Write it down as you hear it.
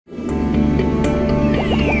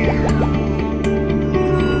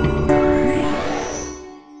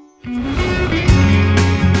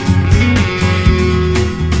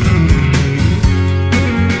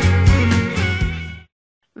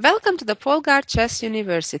to the Polgar Chess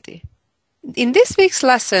University. In this week's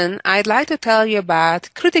lesson, I'd like to tell you about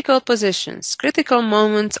critical positions, critical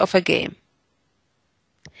moments of a game.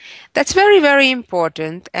 That's very, very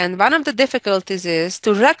important, and one of the difficulties is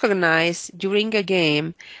to recognize during a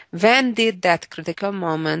game when did that critical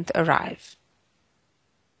moment arrive.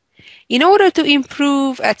 In order to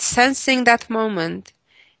improve at sensing that moment,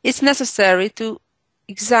 it's necessary to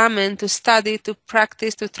examine, to study, to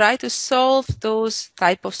practice, to try to solve those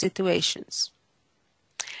type of situations.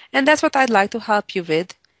 And that's what I'd like to help you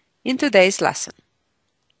with in today's lesson.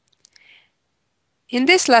 In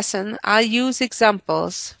this lesson, I'll use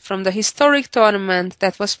examples from the historic tournament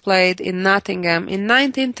that was played in Nottingham in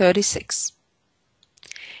 1936.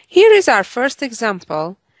 Here is our first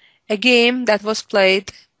example, a game that was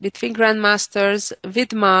played between grandmasters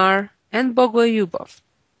Vidmar and Bogolyubov.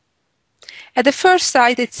 At the first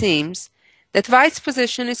sight, it seems that White's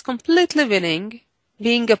position is completely winning,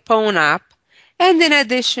 being a pawn up, and in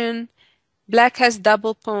addition, Black has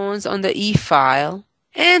double pawns on the e-file,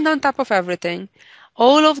 and on top of everything,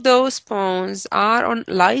 all of those pawns are on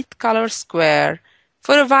light color square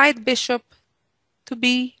for a White bishop to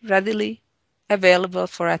be readily available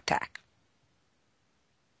for attack.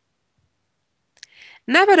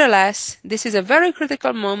 Nevertheless, this is a very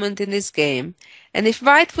critical moment in this game, and if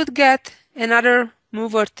White would get another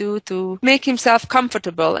move or two to make himself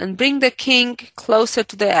comfortable and bring the king closer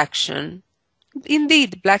to the action,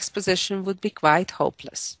 indeed Black's position would be quite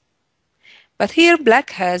hopeless. But here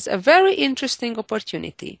Black has a very interesting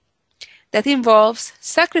opportunity that involves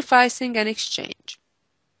sacrificing an exchange.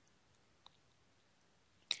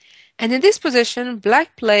 And in this position,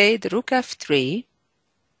 Black played Rook f3,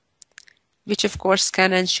 which of course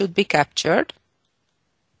can and should be captured.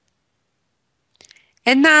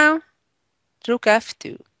 And now Rook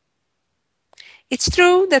f2. It's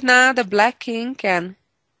true that now the Black king can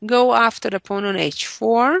go after the pawn on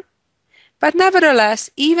h4, but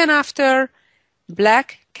nevertheless, even after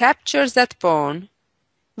Black captures that pawn,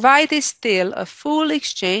 White is still a full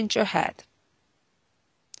exchange ahead.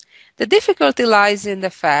 The difficulty lies in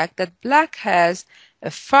the fact that Black has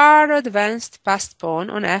a far advanced passed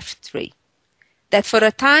pawn on f3, that for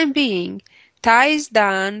the time being ties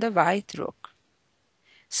down the White rook.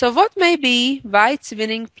 So what may be White's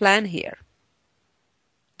winning plan here?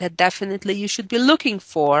 That definitely you should be looking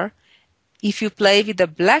for if you play with the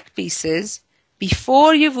Black pieces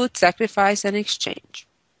before you would sacrifice an exchange.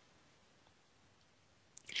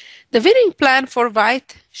 The winning plan for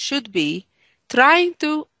White should be trying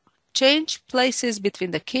to change places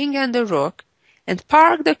between the king and the rook and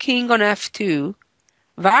park the king on f2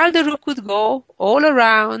 while the rook would go all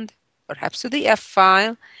around, perhaps to the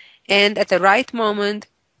f-file, and at the right moment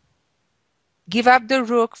give up the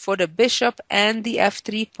rook for the bishop and the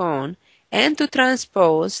f3 pawn, and to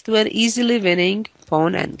transpose to an easily winning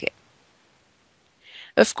pawn endgame.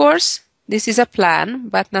 Of course, this is a plan,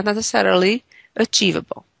 but not necessarily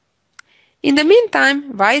achievable. In the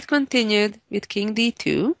meantime, White continued with king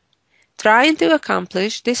d2, trying to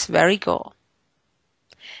accomplish this very goal.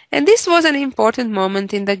 And this was an important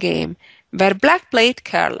moment in the game, where Black played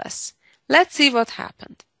careless. Let's see what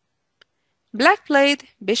happened. Black played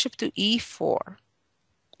bishop to e4,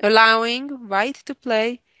 allowing White to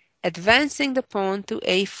play advancing the pawn to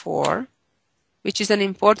a4, which is an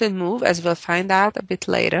important move, as we'll find out a bit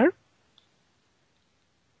later.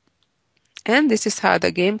 And this is how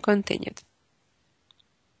the game continued.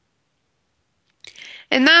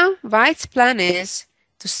 And now White's plan is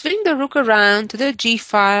to swing the rook around to the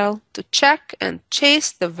g-file to check and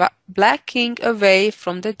chase the Black king away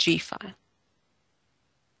from the g-file.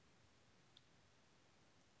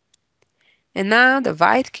 And now the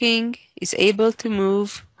White king is able to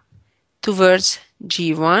move towards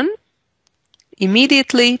g1.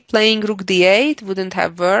 Immediately playing rook d8 wouldn't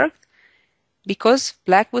have worked because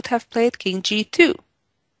Black would have played king g2,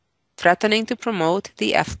 threatening to promote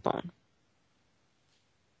the f-pawn.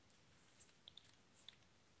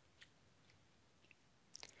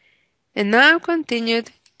 And now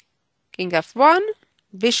continued king f1,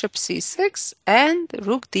 bishop c6, and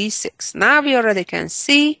rook d6. Now we already can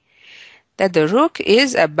see that the rook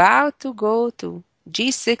is about to go to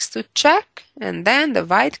g6 to check, and then the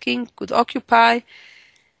White king could occupy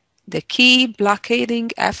the key blockading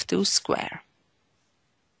f2 square.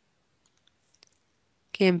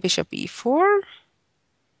 Came bishop e4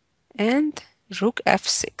 and rook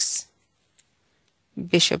f6.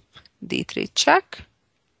 Bishop d3 check,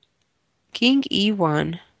 king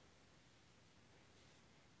e1.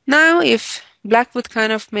 Now if Black would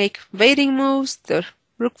kind of make waiting moves, the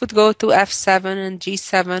rook would go to f7 and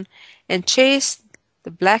g7 and chase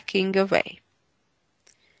the Black king away.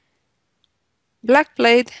 Black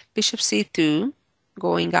played bishop c2,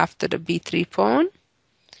 going after the b3 pawn.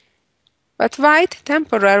 But white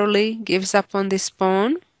temporarily gives up on this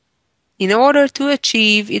pawn in order to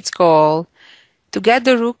achieve its goal to get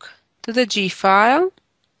the rook to the g file.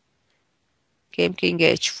 Came king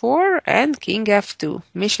h4 and king f2.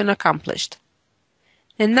 Mission accomplished.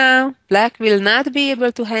 And now black will not be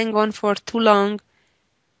able to hang on for too long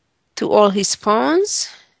to all his pawns.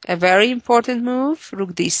 A very important move,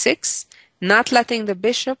 rook d6, not letting the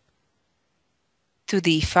bishop to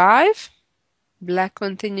d5. Black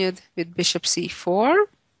continued with bishop c4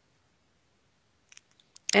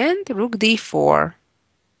 and rook d4.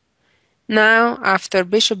 Now, after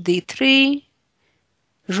bishop d3,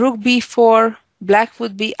 rook b4, black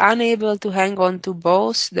would be unable to hang on to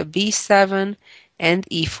both the b7 and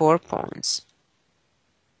e4 pawns.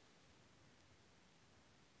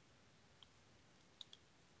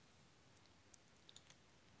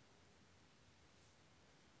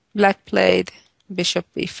 Black played bishop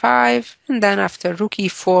b5, and then after rook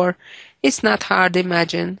e4, it's not hard to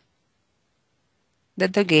imagine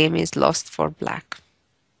that the game is lost for black.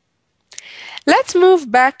 Let's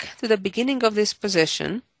move back to the beginning of this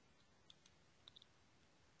position,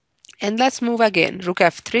 and let's move again. Rook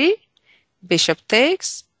f3, bishop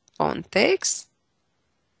takes, pawn takes,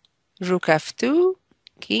 rook f2,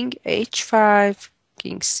 king h5,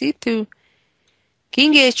 king c2,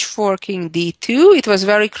 king h4, king d2. It was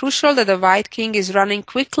very crucial that the white king is running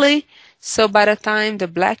quickly, so by the time the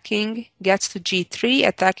black king gets to g3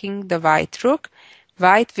 attacking the white rook,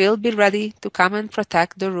 white will be ready to come and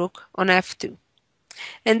protect the rook on f2.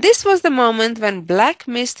 And this was the moment when black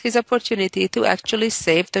missed his opportunity to actually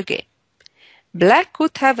save the game. Black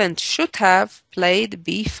could have and should have played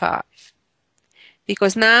b5.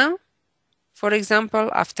 Because now, for example,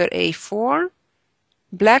 after a4,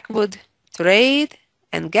 black would trade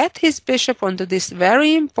and get his bishop onto this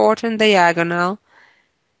very important diagonal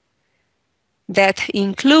that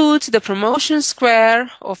includes the promotion square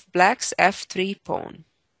of black's f3 pawn.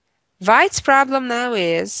 White's problem now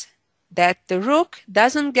is that the rook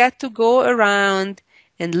doesn't get to go around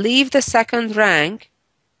and leave the second rank,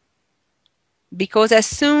 because as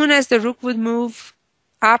soon as the rook would move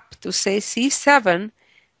up to, say, c7,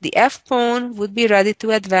 the f-pawn would be ready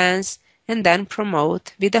to advance and then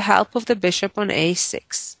promote with the help of the bishop on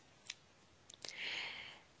a6.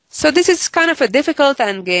 So this is kind of a difficult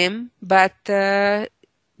endgame, but the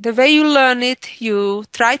way you learn it, you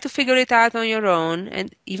try to figure it out on your own,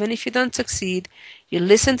 and even if you don't succeed, you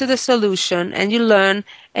listen to the solution and you learn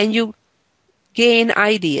and you gain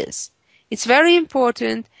ideas. It's very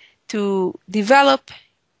important to develop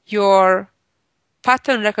your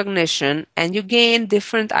pattern recognition and you gain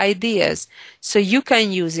different ideas so you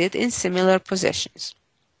can use it in similar positions.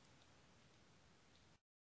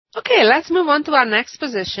 Okay, let's move on to our next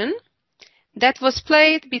position that was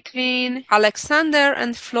played between Alexander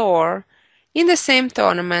and Floor in the same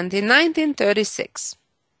tournament in 1936.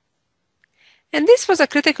 And this was a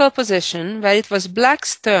critical position where it was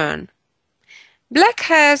black's turn. Black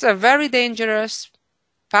has a very dangerous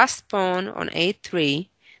passed pawn on a3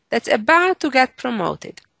 that's about to get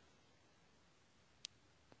promoted.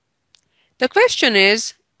 The question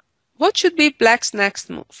is, what should be black's next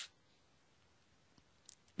move?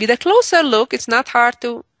 With a closer look, it's not hard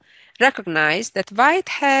to recognize that white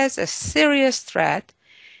has a serious threat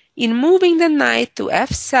in moving the knight to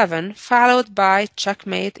f7, followed by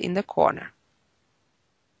checkmate in the corner.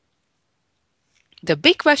 The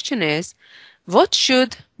big question is, what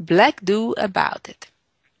should black do about it?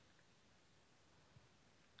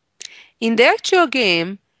 In the actual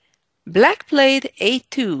game, black played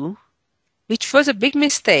a2, which was a big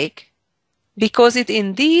mistake because it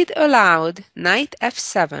indeed allowed knight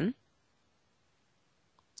f7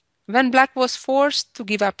 when black was forced to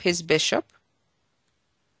give up his bishop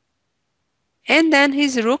and then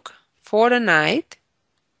his rook for the knight,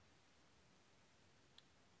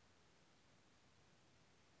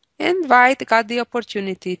 and white got the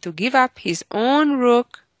opportunity to give up his own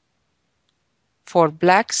rook for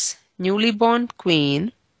black's newly born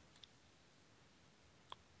queen.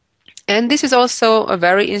 And this is also a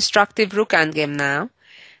very instructive rook endgame now,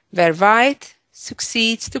 where white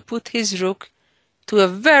succeeds to put his rook to a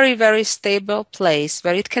very, very stable place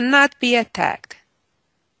where it cannot be attacked.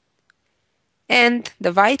 And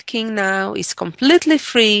the white king now is completely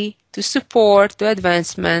free to support the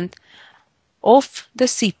advancement of the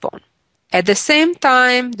c-pawn. At the same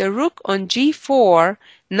time, the rook on g4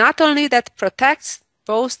 not only that protects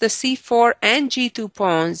both the c4 and g2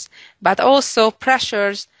 pawns, but also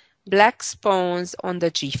pressures black's pawns on the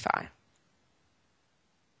g file.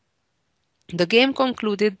 The game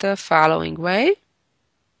concluded the following way.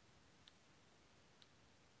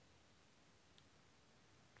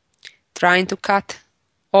 Trying to cut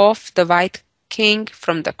off the white king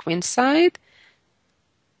from the queen side,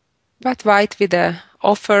 but white with the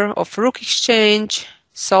offer of rook exchange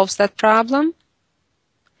solves that problem,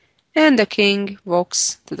 and the king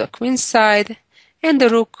walks to the queen side, and the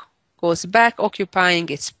rook goes back occupying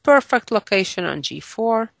its perfect location on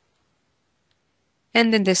g4,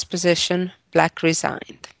 and in this position black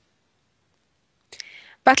resigned.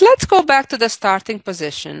 But let's go back to the starting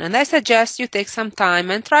position, and I suggest you take some time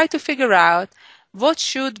and try to figure out what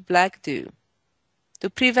should black do to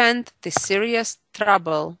prevent this serious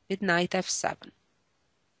trouble with knight f7.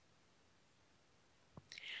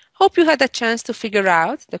 Hope you had a chance to figure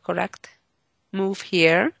out the correct move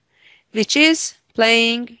here, which is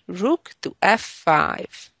playing rook to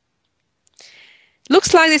f5.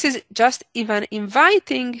 Looks like this is just even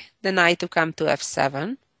inviting the knight to come to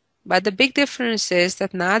f7, but the big difference is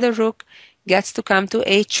that now the rook gets to come to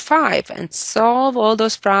h5 and solve all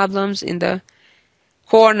those problems in the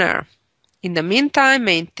corner. In the meantime,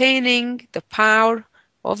 maintaining the power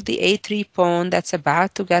of the a3 pawn that's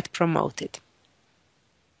about to get promoted.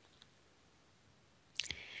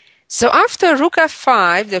 So after rook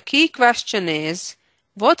f5, the key question is,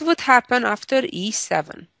 what would happen after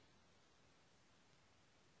e7?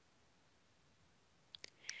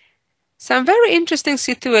 Some very interesting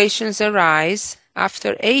situations arise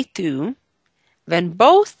after a2 when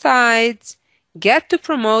both sides get to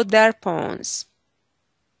promote their pawns.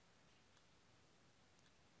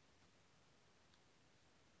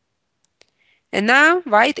 And now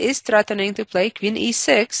white is threatening to play queen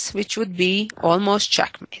e6, which would be almost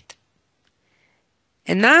checkmate.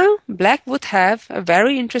 And now black would have a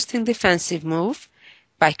very interesting defensive move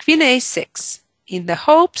by queen a6, in the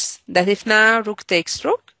hopes that if now rook takes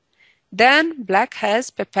rook, then black has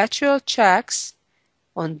perpetual checks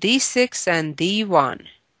on d6 and d1.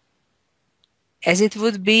 As it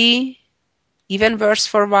would be even worse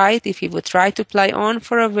for white if he would try to play on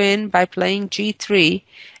for a win by playing g3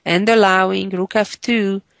 and allowing rook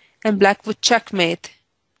f2, and black would checkmate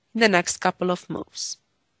in the next couple of moves.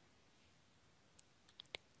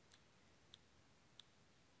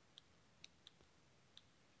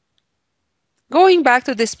 Going back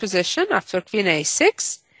to this position after queen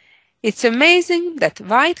a6, it's amazing that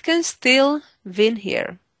white can still win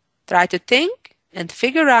here. Try to think and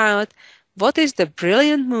figure out what is the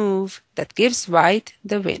brilliant move that gives white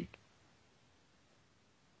the win.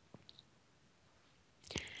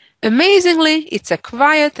 Amazingly, it's a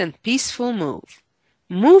quiet and peaceful move,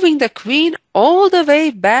 moving the queen all the way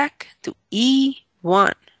back to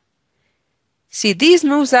e1. See, these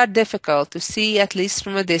moves are difficult to see at least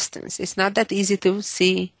from a distance. It's not that easy to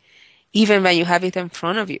see even when you have it in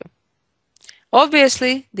front of you.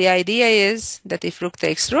 Obviously, the idea is that if rook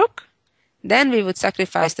takes rook, then we would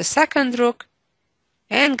sacrifice the second rook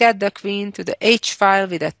and get the queen to the h file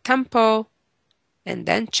with a tempo, and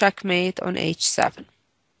then checkmate on h7.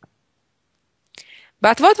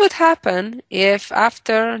 But what would happen if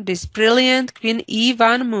after this brilliant queen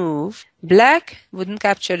e1 move, black wouldn't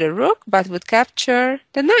capture the rook but would capture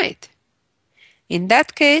the knight? In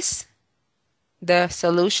that case, the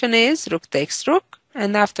solution is rook takes rook,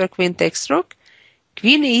 and after queen takes rook,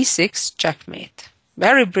 queen e6 checkmate.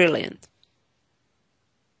 Very brilliant.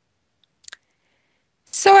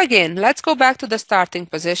 So again, let's go back to the starting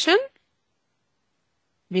position.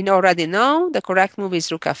 We already know the correct move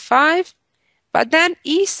is rook f5, but then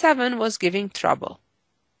e7 was giving trouble.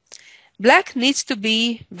 Black needs to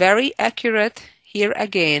be very accurate here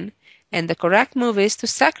again, and the correct move is to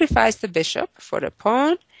sacrifice the bishop for the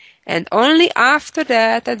pawn, and only after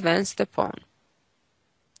that advance the pawn.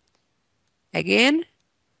 Again,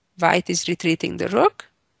 white is retreating the rook.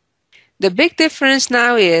 The big difference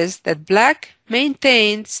now is that black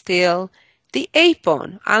maintained still the a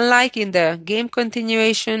pawn, unlike in the game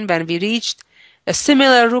continuation when we reached a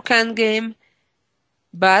similar rook endgame,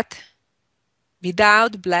 but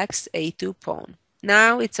without black's a2 pawn.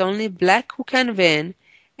 Now it's only black who can win,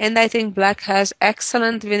 and I think black has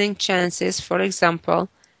excellent winning chances, for example,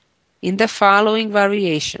 in the following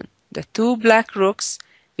variation. The two black rooks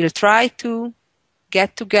will try to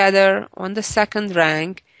get together on the second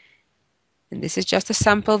rank, and this is just a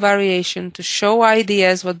sample variation to show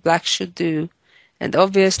ideas what black should do, and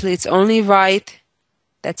obviously it's only white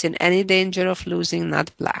that's in any danger of losing,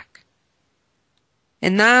 not black.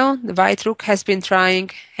 And now the white rook has been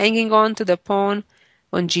hanging on to the pawn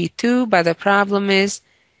on g2, but the problem is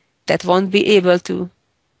that won't be able to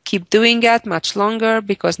keep doing that much longer,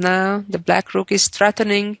 because now the black rook is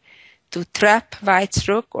threatening to trap white's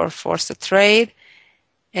rook or force a trade,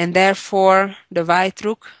 and therefore the white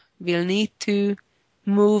rook will need to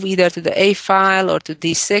move either to the a file or to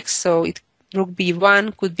d6, so rook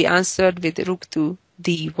b1 could be answered with rook to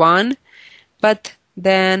d1, but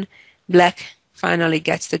then black finally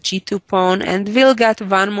gets the g2 pawn and will get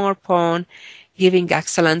one more pawn, giving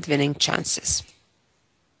excellent winning chances.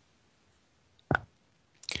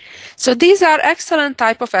 So these are excellent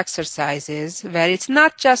type of exercises where it's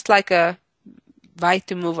not just like a white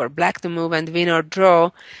to move or black to move and win or draw,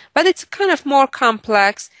 but it's kind of more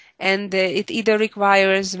complex, and it either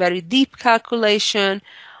requires very deep calculation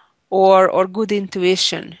or good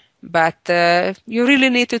intuition. But you really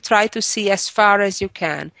need to try to see as far as you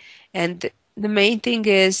can. And the main thing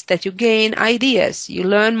is that you gain ideas, you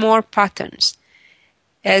learn more patterns.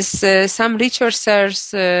 As some researchers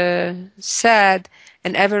said,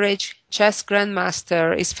 an average chess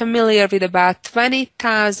grandmaster is familiar with about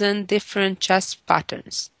 20,000 different chess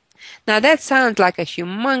patterns. Now that sounds like a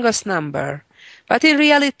humongous number, but in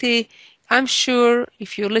reality, I'm sure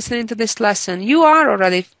if you're listening to this lesson, you are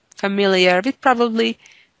already familiar with probably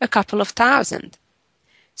a couple of thousand.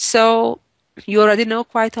 So you already know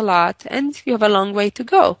quite a lot and you have a long way to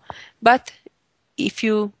go. But if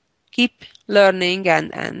you keep learning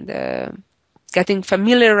and getting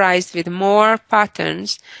familiarized with more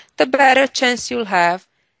patterns, the better chance you'll have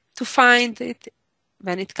to find it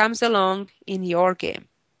when it comes along in your game.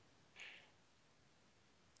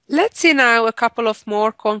 Let's see now a couple of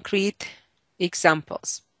more concrete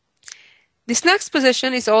examples. This next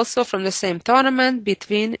position is also from the same tournament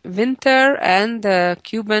between Winter and the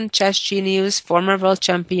Cuban chess genius, former world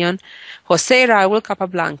champion Jose Raul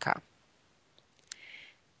Capablanca.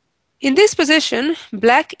 In this position,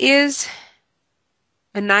 black is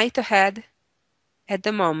a knight ahead at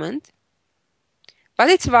the moment, but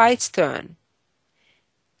it's white's turn.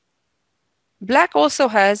 Black also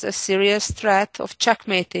has a serious threat of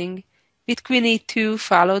checkmating with queen e2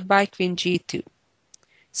 followed by queen g2.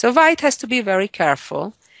 So white has to be very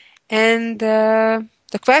careful, and the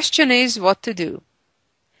question is what to do.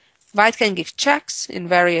 White can give checks in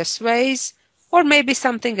various ways, or maybe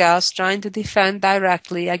something else, trying to defend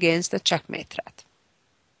directly against the checkmate threat.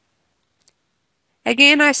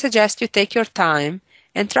 Again, I suggest you take your time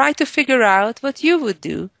and try to figure out what you would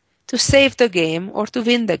do to save the game or to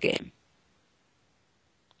win the game.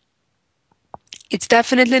 It's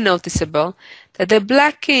definitely noticeable that the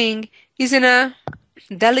black king is in a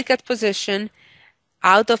delicate position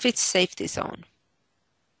out of its safety zone.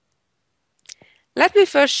 Let me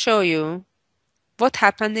first show you what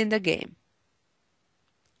happened in the game.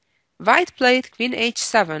 White played queen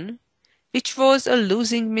h7, which was a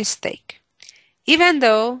losing mistake. Even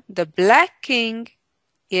though the black king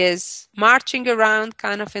is marching around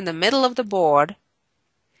kind of in the middle of the board,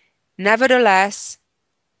 nevertheless,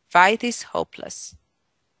 white is hopeless.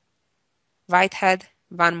 White had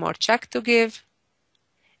one more check to give,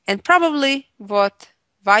 and probably what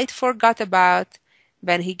white forgot about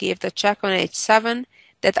when he gave the check on h7,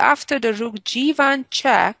 that after the rook g1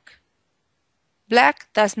 check,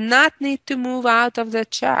 black does not need to move out of the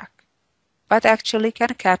check, but actually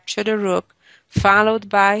can capture the rook, followed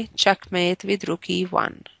by checkmate with rook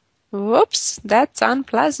e1. Whoops, that's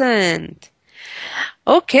unpleasant.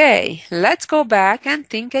 Okay, let's go back and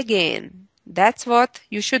think again. That's what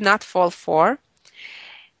you should not fall for.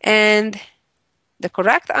 And the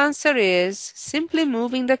correct answer is simply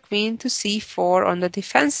moving the queen to c4 on the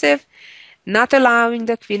defensive, not allowing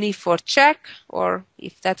the queen e4 check, or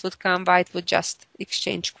if that would come, white would just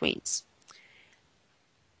exchange queens.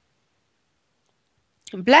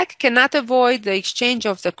 Black cannot avoid the exchange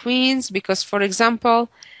of the queens because, for example,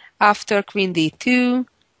 after queen d2,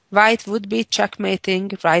 white would be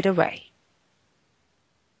checkmating right away.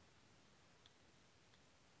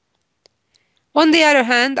 On the other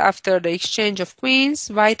hand, after the exchange of queens,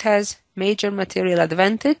 white has major material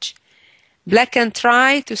advantage. Black can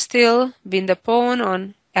try to still win the pawn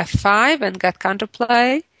on f5 and get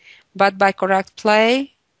counterplay, but by correct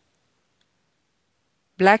play,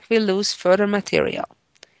 black will lose further material.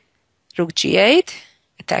 Rook g8,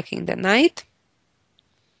 attacking the knight.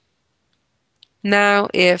 Now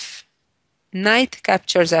if knight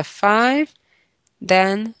captures f5,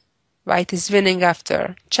 then white is winning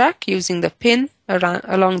after check using the pin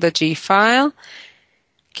along the g file.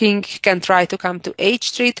 King can try to come to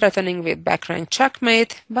h3, threatening with backrank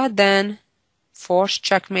checkmate, but then forced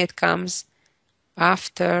checkmate comes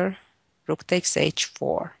after rook takes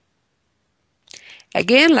h4.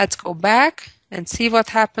 Again, let's go back and see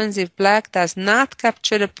what happens if black does not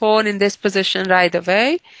capture the pawn in this position right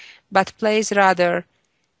away, but plays rather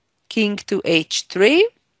king to h3.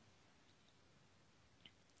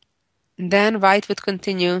 Then white would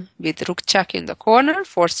continue with rook check in the corner,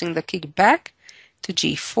 forcing the king back to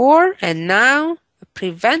g4. And now a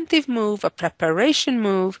preventive move, a preparation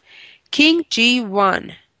move, king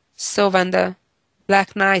g1. So when the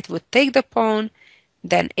black knight would take the pawn,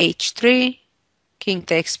 then h3, king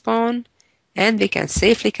takes pawn, and we can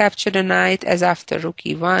safely capture the knight, as after rook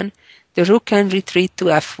e1, the rook can retreat to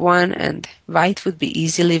f1 and white would be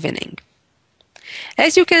easily winning.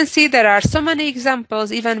 As you can see, there are so many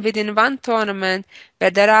examples even within one tournament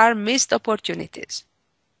where there are missed opportunities.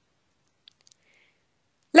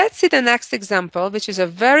 Let's see the next example, which is a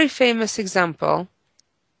very famous example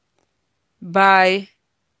by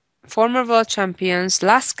former world champions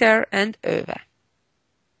Lasker and Oewe.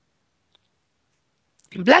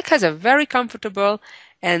 Black has a very comfortable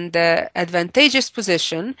and advantageous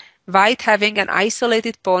position, white having an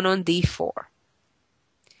isolated pawn on d4.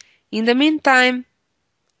 In the meantime,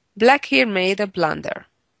 black here made a blunder.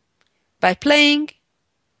 By playing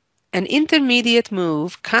an intermediate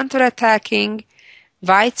move, counterattacking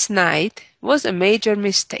white's knight was a major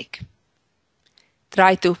mistake.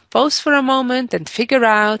 Try to pause for a moment and figure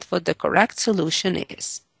out what the correct solution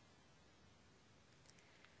is.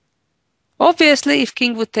 Obviously, if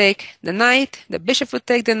king would take the knight, the bishop would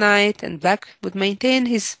take the knight, and black would maintain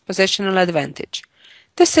his positional advantage.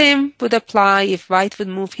 The same would apply if white would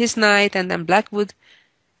move his knight and then black would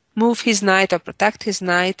move his knight or protect his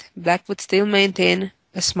knight. Black would still maintain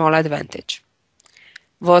a small advantage.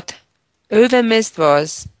 What Oewe missed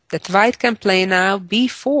was that white can play now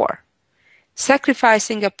b4,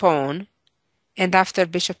 sacrificing a pawn, and after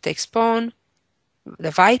bishop takes pawn,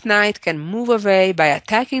 the white knight can move away by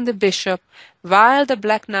attacking the bishop while the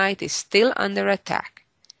black knight is still under attack,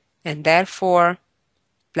 and therefore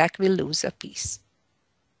black will lose a piece.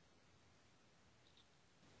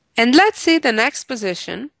 And let's see the next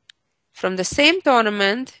position from the same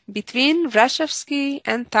tournament between Reshevsky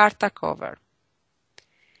and Tartakover.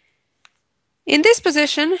 In this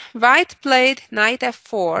position, white played knight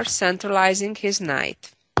f4, centralizing his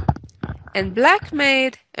knight, and black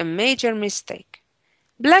made a major mistake.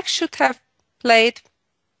 Black should have played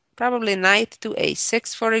probably knight to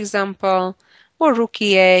a6, for example, or rook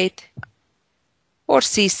e8, or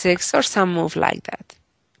c6, or some move like that.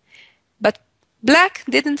 But black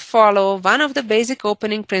didn't follow one of the basic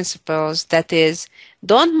opening principles, that is,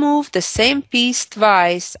 don't move the same piece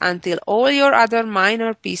twice until all your other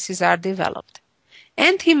minor pieces are developed.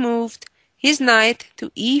 And he moved his knight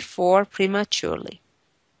to e4 prematurely.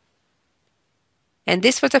 And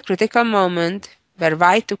this was a critical moment where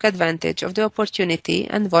white took advantage of the opportunity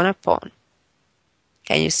and won a pawn.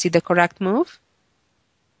 Can you see the correct move?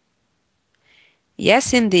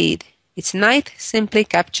 Yes, indeed. Its knight simply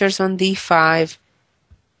captures on d5,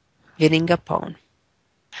 winning a pawn.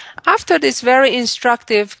 After these very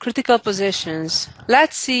instructive critical positions,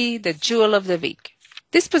 let's see the jewel of the week.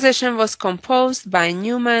 This position was composed by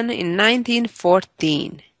Newman in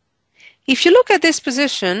 1914. If you look at this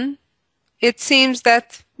position, it seems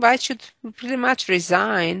that white should pretty much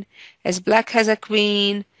resign, as black has a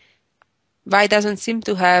queen. White doesn't seem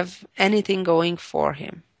to have anything going for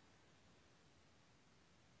him.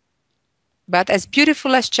 But as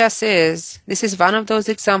beautiful as chess is, this is one of those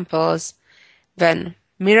examples when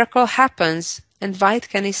miracle happens and white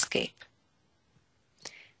can escape.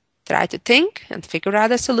 Try to think and figure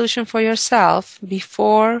out a solution for yourself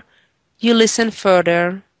before you listen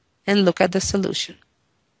further and look at the solution.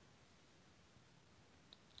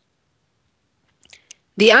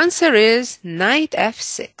 The answer is knight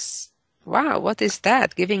f6. Wow, what is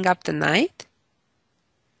that? Giving up the knight?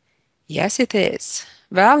 Yes, it is.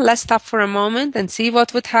 Well, let's stop for a moment and see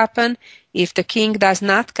what would happen if the king does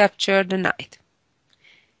not capture the knight.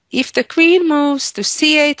 If the queen moves to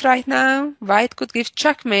c8 right now, white could give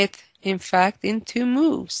checkmate, in fact, in 2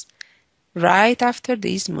 moves, right after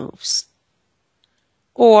these moves.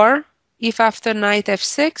 Or, if after knight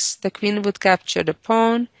f6, the queen would capture the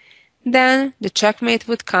pawn, then the checkmate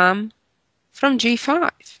would come from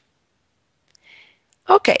g5.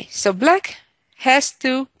 Okay, so black has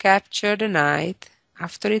to capture the knight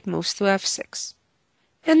after it moves to f6.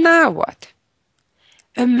 And now what?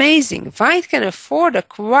 Amazing! White can afford a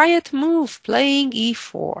quiet move playing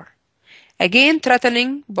e4. Again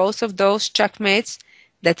threatening both of those checkmates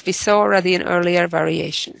that we saw already in earlier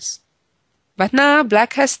variations. But now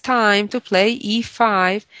black has time to play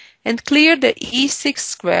e5 and clear the e6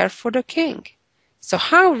 square for the king. So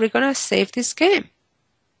how are we going to save this game?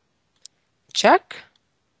 Check,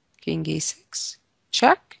 king e6,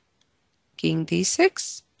 check, king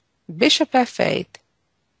d6, bishop f8.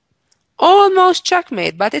 Almost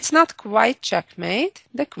checkmate, but it's not quite checkmate.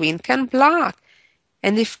 The queen can block.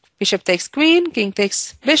 And if bishop takes queen, king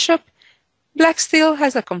takes bishop, black still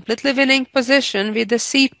has a completely winning position with the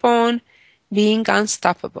c-pawn being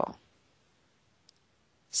unstoppable.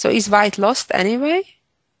 So is white lost anyway?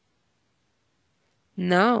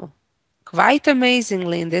 No. Quite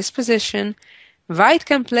amazingly in this position, white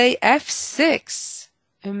can play f6.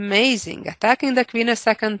 Amazing. Attacking the queen a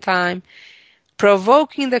second time,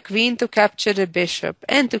 provoking the queen to capture the bishop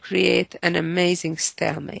and to create an amazing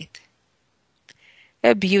stalemate.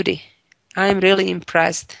 A beauty. I'm really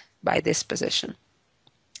impressed by this position.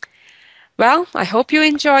 Well, I hope you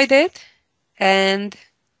enjoyed it and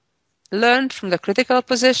learned from the critical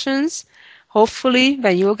positions. Hopefully,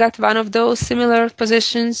 when you get one of those similar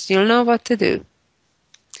positions, you'll know what to do.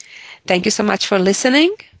 Thank you so much for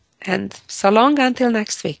listening, and so long until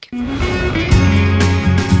next week.